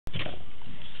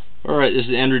Alright, this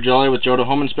is Andrew Jolly with Joda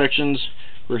Home Inspections.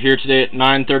 We're here today at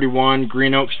 931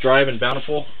 Green Oaks Drive in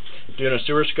Bountiful doing a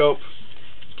sewer scope.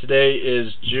 Today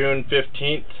is June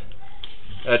 15th,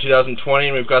 2020,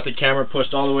 and we've got the camera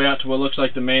pushed all the way out to what looks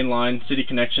like the main line, city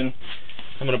connection.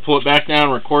 I'm going to pull it back down,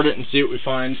 record it, and see what we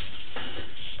find.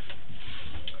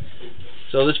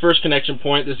 So this first connection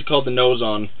point, this is called the nose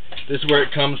on. This is where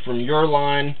it comes from your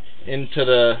line into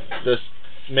the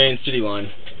main city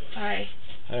line. Hi.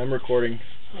 Hi, I'm recording.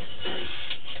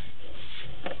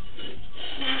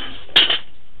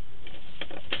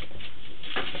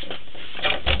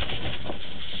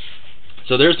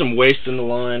 So there's some waste in the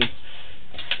line,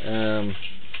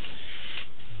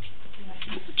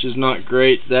 which is not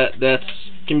great. That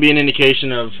can be an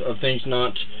indication of things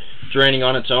not draining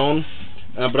on its own.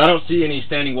 But I don't see any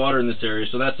standing water in this area,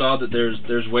 so that's odd that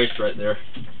there's waste right there.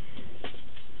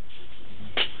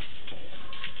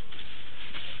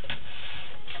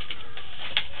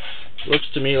 Looks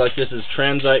to me like this is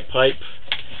transite pipe,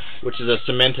 which is a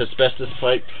cement asbestos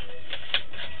pipe.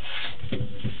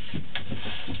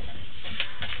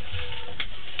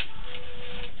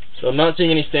 So I'm not seeing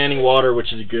any standing water,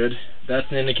 which is good. That's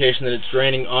an indication that it's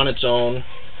draining on its own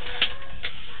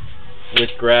with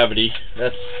gravity.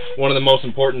 That's one of the most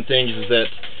important things, is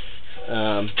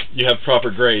that you have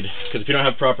proper grade. Because if you don't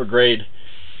have proper grade,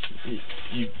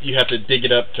 you have to dig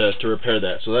it up to repair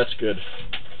that. So that's good.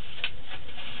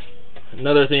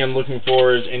 Another thing I'm looking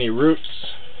for is any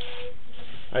roots.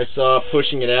 I saw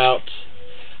pushing it out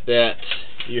that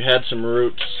you had some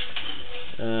roots.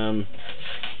 I'm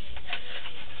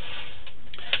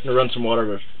going to run some water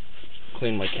to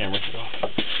clean my camera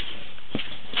off.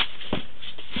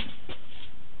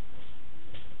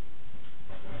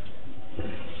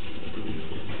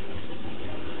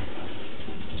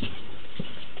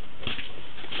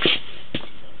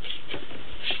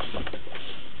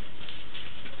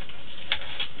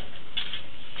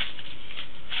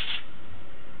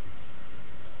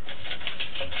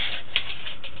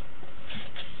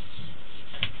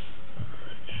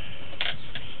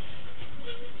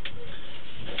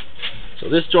 So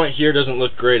this joint here doesn't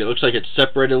look great. It looks like it's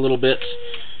separated a little bit.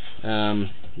 You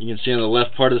can see on the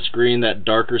left part of the screen that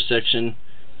darker section.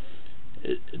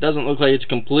 It doesn't look like it's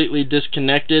completely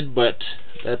disconnected, but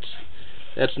that's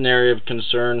an area of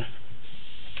concern.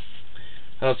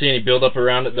 I don't see any buildup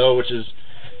around it though, which is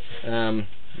a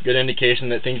good indication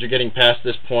that things are getting past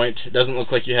this point. It doesn't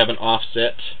look like you have an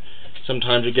offset.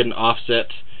 Sometimes you get an offset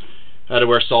out of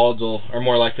where solids are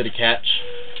more likely to catch.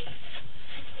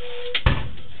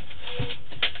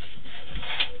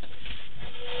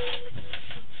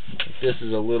 This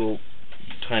is a little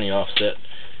tiny offset,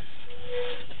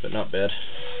 but not bad.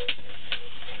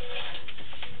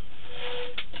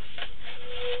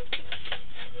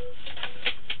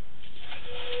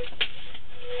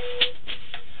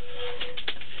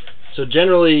 So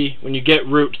generally, when you get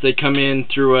roots, they come in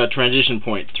through a transition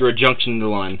point, through a junction in the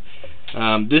line.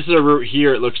 This is a root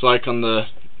here, it looks like, on the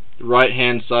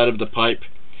right-hand side of the pipe,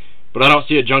 but I don't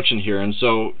see a junction here, and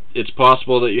so it's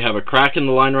possible that you have a crack in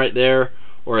the line right there,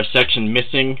 or a section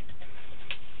missing.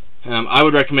 I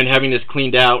would recommend having this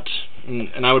cleaned out,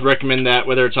 and I would recommend that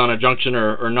whether it's on a junction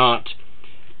or not,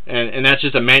 and that's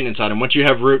just a maintenance item. Once you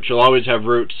have roots, you'll always have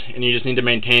roots, and you just need to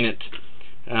maintain it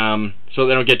so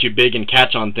they don't get too big and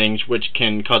catch on things, which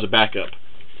can cause a backup.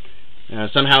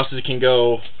 Some houses can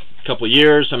go a couple of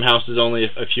years, some houses only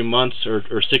a few months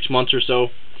or 6 months or so.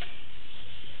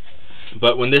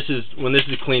 But when this is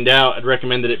cleaned out, I'd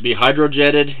recommend that it be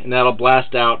hydrojetted, and that'll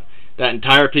blast out that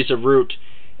entire piece of root,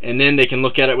 and then they can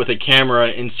look at it with a camera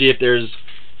and see if there's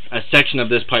a section of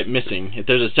this pipe missing. If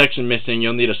there's a section missing,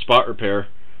 you'll need a spot repair,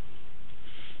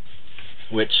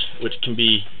 which can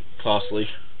be costly.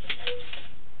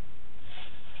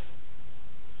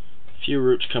 A few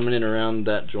roots coming in around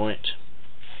that joint.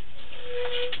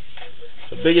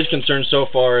 The biggest concern so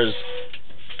far is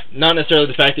not necessarily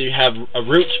the fact that you have a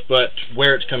root, but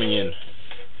where it's coming in.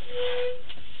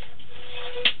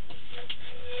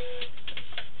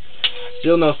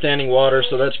 Still no standing water,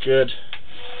 so that's good.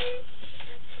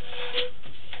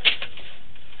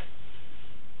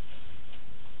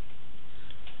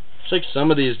 Looks like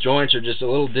some of these joints are just a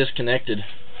little disconnected.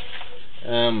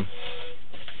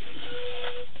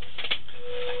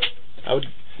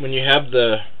 When you have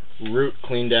the root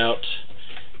cleaned out,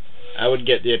 I would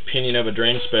get the opinion of a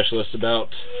drain specialist about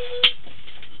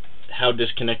how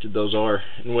disconnected those are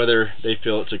and whether they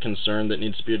feel it's a concern that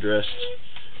needs to be addressed.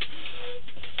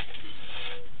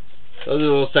 Those are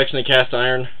a little section of cast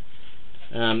iron.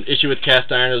 Issue with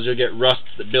cast iron is you'll get rust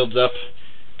that builds up.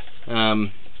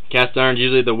 Cast iron is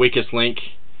usually the weakest link.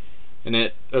 and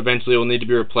it eventually will need to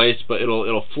be replaced, but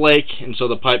it'll flake, and so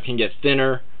the pipe can get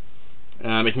thinner.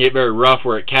 It can get very rough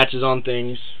where it catches on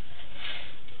things.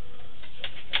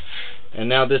 And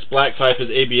now this black pipe is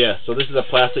ABS, so this is a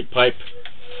plastic pipe.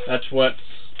 That's what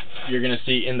you're going to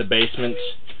see in the basement.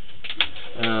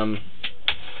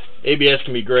 ABS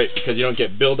can be great because you don't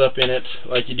get buildup in it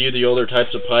like you do the older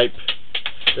types of pipe.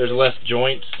 There's less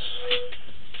joints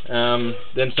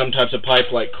than some types of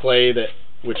pipe like clay,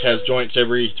 which has joints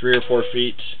every 3 or 4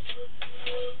 feet.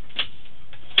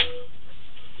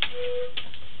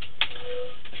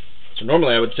 So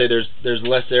normally I would say there's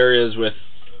less areas with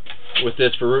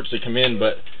this for roots to come in,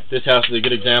 but this house is a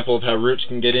good example of how roots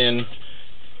can get in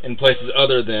places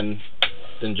other than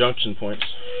junction points.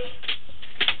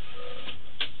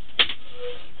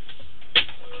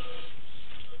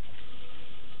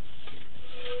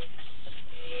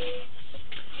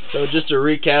 So just to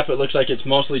recap, it looks like it's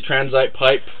mostly transite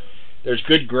pipe. There's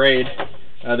good grade.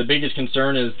 The biggest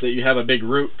concern is that you have a big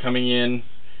root coming in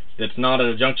that's not at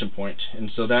a junction point,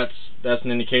 and so that's an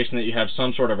indication that you have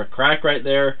some sort of a crack right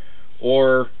there,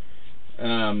 or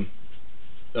a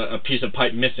piece of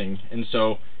pipe missing. And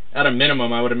so at a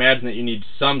minimum I would imagine that you need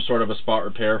some sort of a spot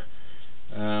repair,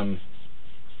 and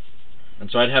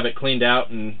so I'd have it cleaned out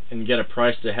and get a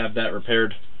price to have that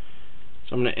repaired.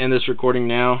 So I'm going to end this recording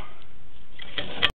now.